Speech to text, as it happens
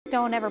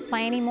don't ever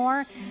play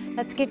anymore.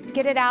 Let's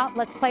get it out.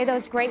 Let's play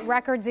those great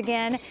records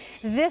again.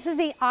 This is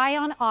the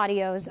Ion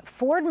Audio's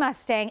Ford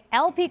Mustang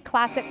LP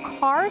Classic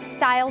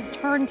car-styled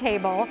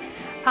turntable.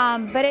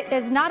 But it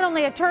is not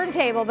only a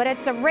turntable, but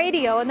it's a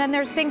radio, and then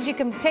there's things you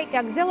can take,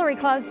 auxiliary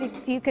plugs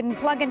you can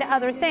plug into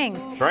other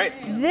things. That's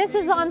right. This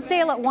is on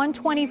sale at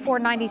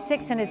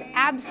 $124.96 and has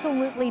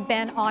absolutely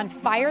been on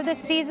fire this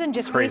season.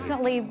 Just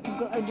recently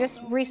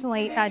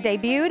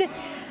debuted.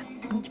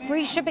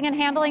 Free shipping and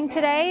handling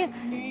today.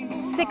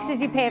 6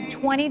 easy pay of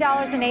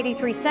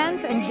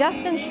 $20.83. And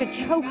Justin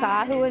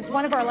Shachoka, who is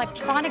one of our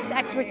electronics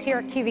experts here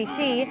at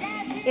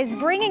QVC, is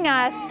bringing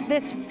us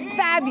this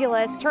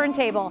fabulous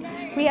turntable.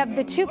 We have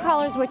the two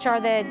colors, which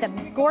are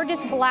the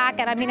gorgeous black,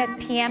 and I mean it's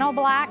piano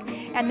black,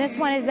 and this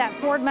one is that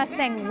Ford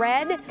Mustang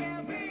red.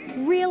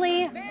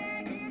 Really,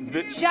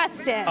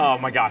 Justin. Oh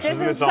my gosh,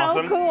 isn't this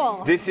awesome? So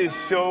cool. This is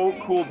so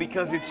cool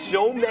because it's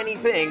so many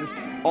things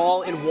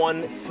all in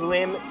one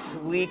slim,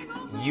 sleek,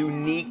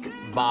 unique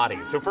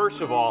body. So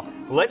first of all,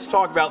 let's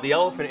talk about the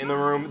elephant in the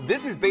room.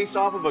 This is based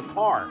off of a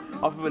car,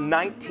 off of a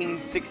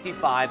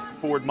 1965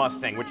 Ford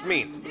Mustang, which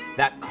means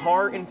that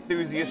car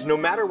enthusiasts, no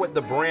matter what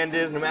the brand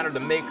is, no matter the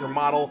make or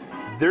model,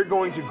 they're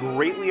going to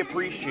greatly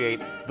appreciate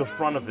the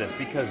front of this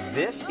because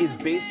this is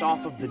based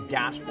off of the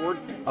dashboard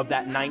of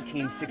that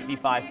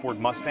 1965 Ford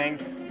Mustang.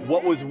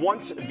 What was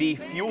once the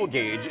fuel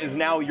gauge is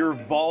now your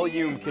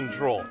volume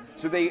control.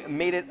 So they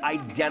made it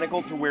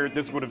identical to where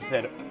this would have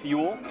said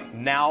fuel,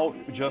 now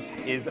just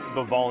is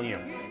the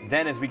volume.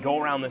 Then as we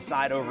go around the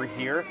side over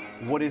here,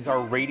 what is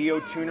our radio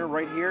tuner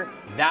right here?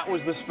 That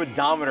was the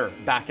speedometer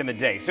back in the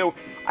day. So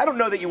I don't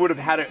know that you would have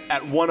had it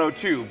at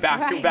 102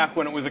 back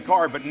when it was a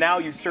car, but now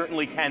you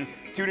certainly can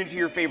tune into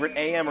your favorite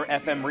AM or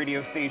FM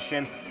radio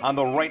station. On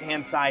the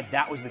right-hand side,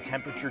 that was the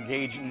temperature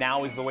gauge.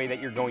 Now is the way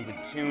that you're going to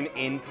tune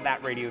into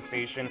that radio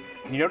station.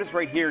 And you notice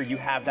right here, you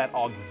have that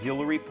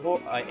auxiliary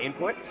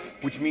input,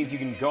 which means you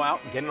can go out,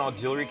 get an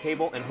auxiliary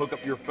cable, and hook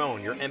up your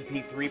phone, your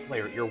MP3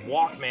 player, your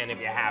Walkman if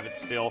you have it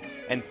still,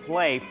 and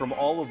play from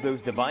all of those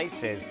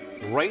devices.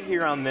 Right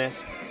here on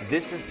this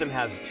system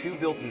has 2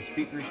 built-in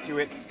speakers to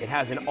it. It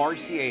has an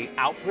RCA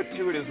output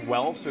to it as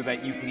well, so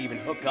that you can even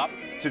hook up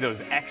to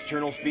those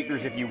external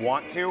speakers if you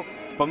want to.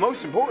 But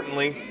most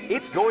importantly,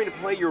 it's going to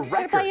play your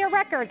records. Play your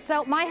records.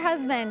 So my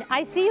husband,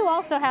 I see you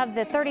also have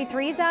the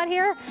 33s out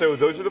here. So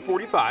those are the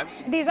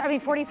 45s. These are,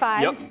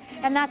 45s. Yep.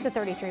 And that's a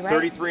 33, right?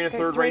 33 and a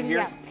third right here.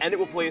 Yeah. And it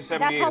will play a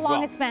 78 as well. That's how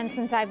long it's been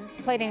since I've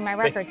played any of my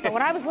records. But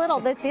when I was little,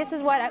 this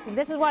is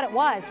what it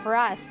was for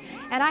us.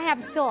 And I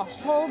have still a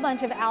whole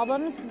bunch of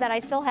albums that I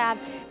still have.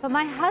 But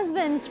my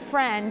husband's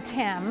friend,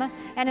 Tim,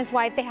 and his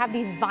wife, they have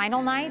these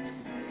vinyl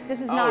nights. This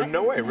is not. Oh,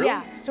 no way, really?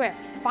 Yeah, swear.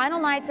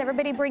 Vinyl nights,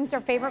 everybody brings their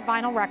favorite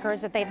vinyl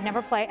records that they've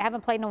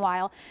haven't played in a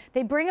while.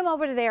 They bring them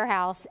over to their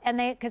house, and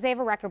because they have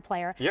a record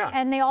player,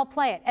 and they all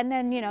play it. And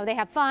then, they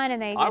have fun,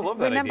 and they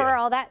remember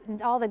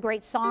all the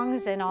great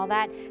songs and all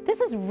that.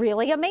 This is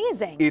really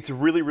amazing. It's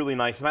really, really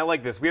nice, and I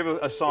like this. We have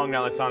a song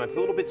now that's on. It's a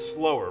little bit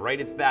slower, right?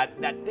 It's that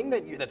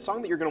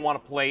song that you're going to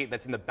want to play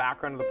that's in the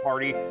background of the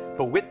party.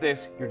 But with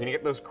this, you're going to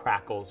get those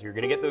crackles. You're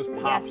going to get those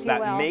pops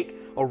that make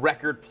a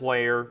record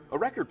player a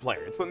record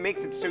player. It's what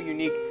makes it so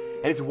unique.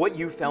 And it's what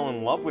you fell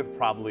in love with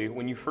probably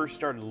when you first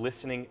started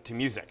listening to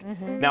music.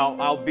 Mm-hmm. Now,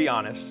 I'll be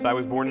honest, I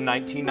was born in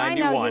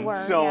 1991,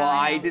 so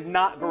I did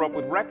not grow up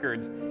with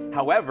records.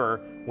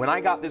 However, when I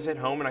got this at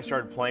home and I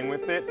started playing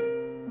with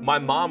it, my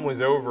mom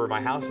was over at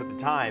my house at the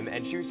time,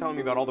 and she was telling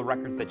me about all the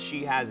records that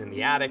she has in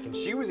the attic, and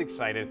she was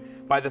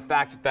excited by the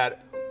fact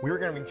that we were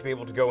going to be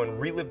able to go and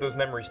relive those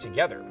memories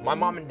together. My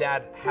mom and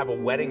dad have a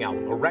wedding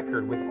album, a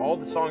record with all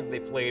the songs that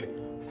they played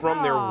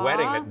from their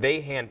wedding that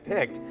they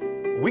handpicked.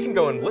 We can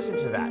go and listen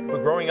to that, but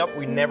growing up,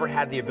 we never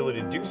had the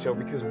ability to do so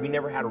because we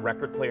never had a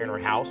record player in our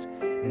house.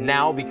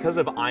 Now, because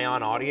of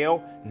Ion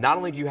Audio, not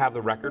only do you have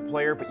the record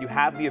player, but you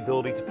have the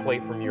ability to play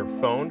from your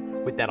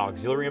phone with that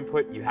auxiliary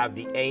input. You have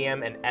the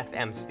AM and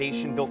FM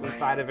station built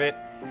inside of it.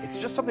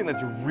 It's just something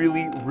that's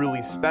really,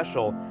 really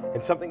special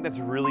and something that's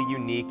really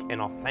unique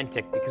and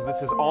authentic because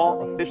this is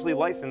all officially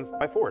licensed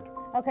by Ford.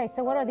 Okay,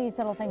 so what are these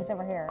little things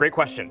over here? Great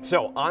question.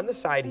 So on the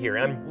side here,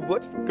 and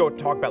let's go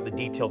talk about the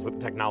details with the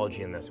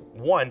technology in this.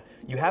 One,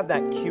 you have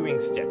that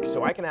cueing stick,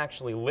 so I can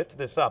actually lift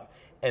this up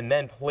and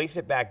then place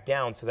it back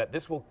down so that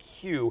this will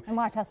cue. And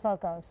watch how slow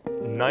it goes.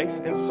 Nice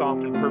and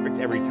soft and perfect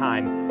every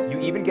time. You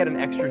even get an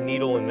extra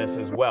needle in this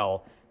as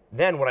well.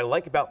 Then what I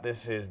like about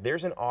this is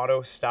there's an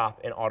auto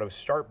stop and auto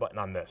start button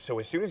on this. So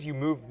as soon as you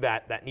move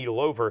that needle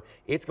over,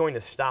 it's going to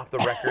stop the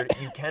record.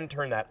 You can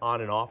turn that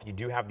on and off. You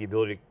do have the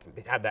ability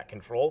to have that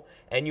control,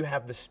 and you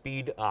have the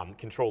speed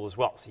control as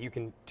well. So you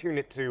can tune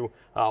it to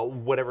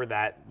whatever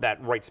that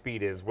right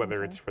speed is,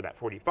 whether it's for that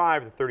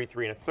 45, the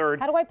 33 and a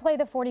third. How do I play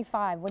the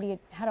 45?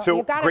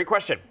 So great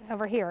question.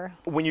 Over here.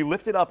 When you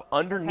lift it up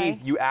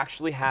underneath, you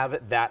actually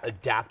have that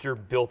adapter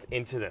built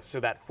into this.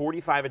 So that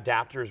 45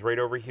 adapter is right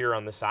over here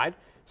on the side.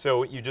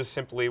 So you just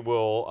simply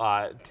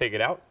will take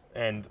it out,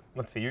 And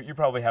let's see, you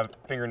probably have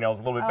fingernails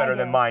a little bit Oh, better I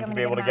than do. mine I'm to gonna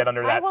be able to them get out.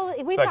 under that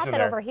We've got section that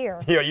there. over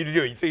here. Yeah, you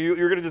do. So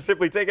you're going to just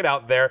simply take it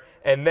out there,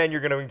 and then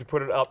you're going to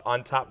put it up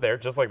on top there,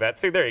 just like that.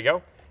 See, there you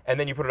go. And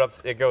then you put it up,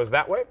 it goes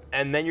that way,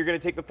 and then you're going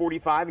to take the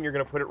 45 and you're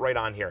going to put it right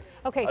on here.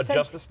 Okay,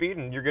 adjust the speed,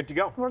 and you're good to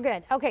go. We're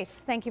good. Okay,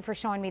 thank you for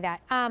showing me that.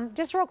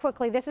 Just real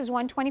quickly, this is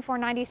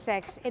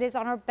 $124.96. It is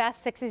on our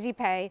best 6 easy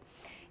pay.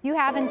 You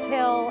have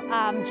until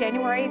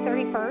January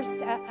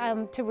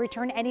 31st to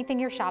return anything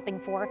you're shopping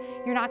for.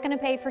 You're not going to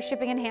pay for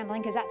shipping and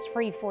handling because that's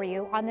free for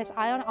you on this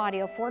Ion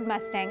Audio Ford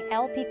Mustang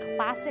LP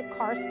Classic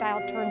Car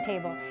Style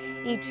Turntable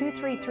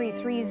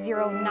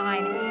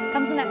E2333309.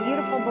 Comes in that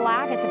beautiful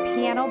black. It's a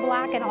piano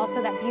black and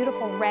also that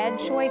beautiful red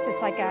choice.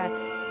 It's like a,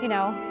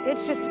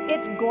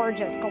 it's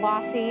gorgeous,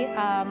 glossy,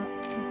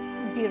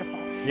 beautiful.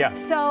 Yeah.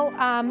 So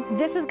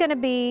this is going to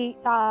be,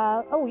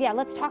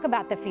 let's talk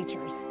about the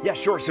features. Yeah,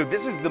 sure. So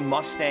this is the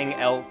Mustang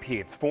LP.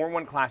 It's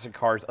 4-in-1 classic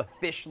cars,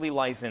 officially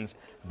licensed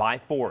by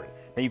Ford.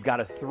 Now you've got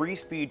a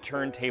 3-speed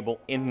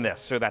turntable in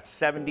this. So that's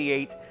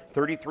 78,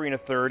 33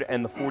 1/3,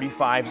 and the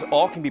 45s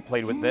all can be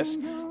played with this.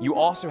 You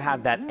also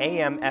have that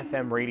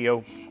AM/FM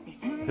radio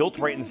built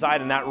right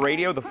inside, and that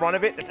radio, the front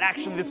of it, it's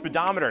actually the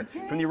speedometer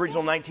from the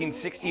original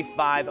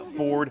 1965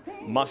 Ford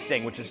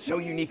Mustang, which is so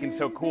unique and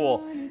so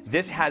cool.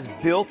 This has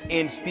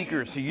built-in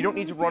speakers, so you don't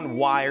need to run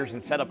wires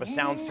and set up a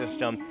sound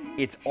system.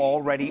 It's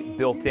already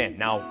built in.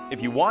 Now,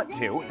 if you want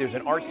to, there's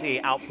an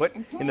RCA output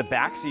in the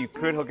back, so you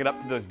could hook it up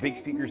to those big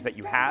speakers that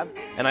you have.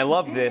 And I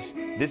love this.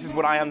 This is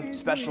what Ion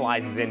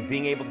specializes in,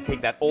 being able to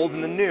take that old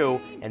and the new,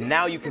 and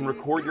now you can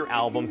record your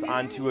albums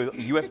onto a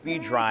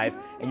USB drive,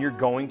 and you're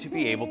going to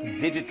be able to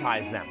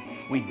digitize them.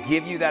 We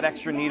give you that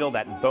extra needle.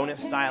 That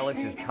bonus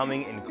stylus is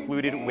coming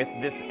included with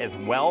this as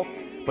well.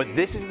 But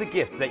this is the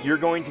gift that you're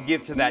going to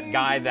give to that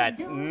guy that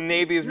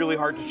maybe is really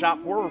hard to shop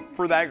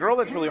for that girl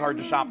that's really hard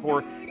to shop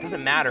for.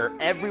 Doesn't matter.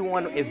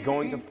 Everyone is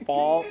going to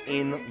fall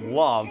in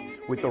love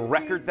with the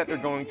records that they're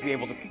going to be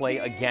able to play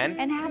again.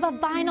 And have a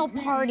vinyl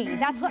party.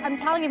 That's what I'm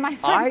telling you, my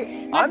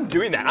friends. I'm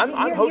doing that.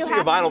 I'm hosting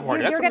a vinyl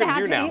party. That's what I'm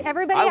going to do now.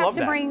 Everybody has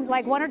to bring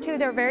like 1 or 2 of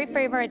their very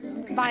favorite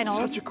vinyls.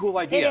 That's such a cool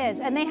idea. It is,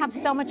 and they have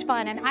so much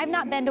fun. And I've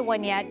not been to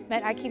one yet,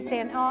 but I keep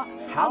saying,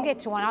 I'll get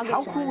to one.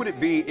 How cool would it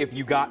be if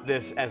you got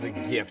this as a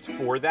gift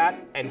for that,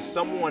 and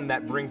someone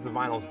that brings the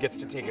vinyls gets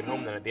to take it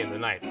home then at the end of the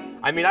night?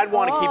 I mean, I'd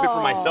want to keep it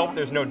for myself,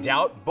 there's no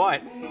doubt,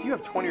 but if you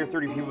have 20 or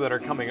 30 people that are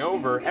coming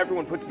over,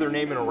 everyone puts their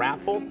name in a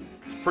raffle.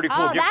 It's a pretty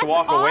cool gift to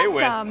walk away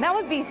with. That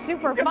would be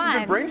super fun. Got some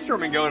good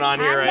brainstorming going on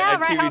here at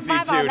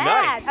QVC too.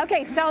 Nice.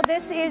 Okay, so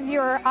this is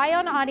your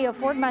Ion Audio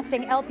Ford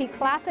Mustang LP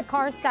Classic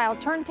Car Style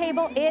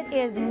Turntable. It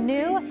is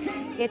new.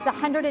 It's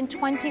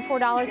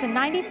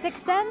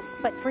 $124.96,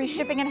 but free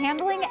shipping and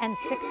handling and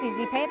 6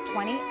 easy pay of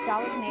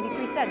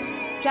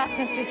 $20.83.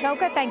 Justin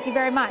Suchoka, thank you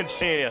very much. Good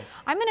seeing you.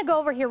 I'm going to go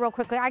over here real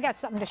quickly. I got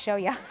something to show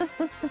you.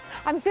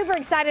 I'm super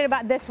excited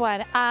about this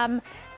one.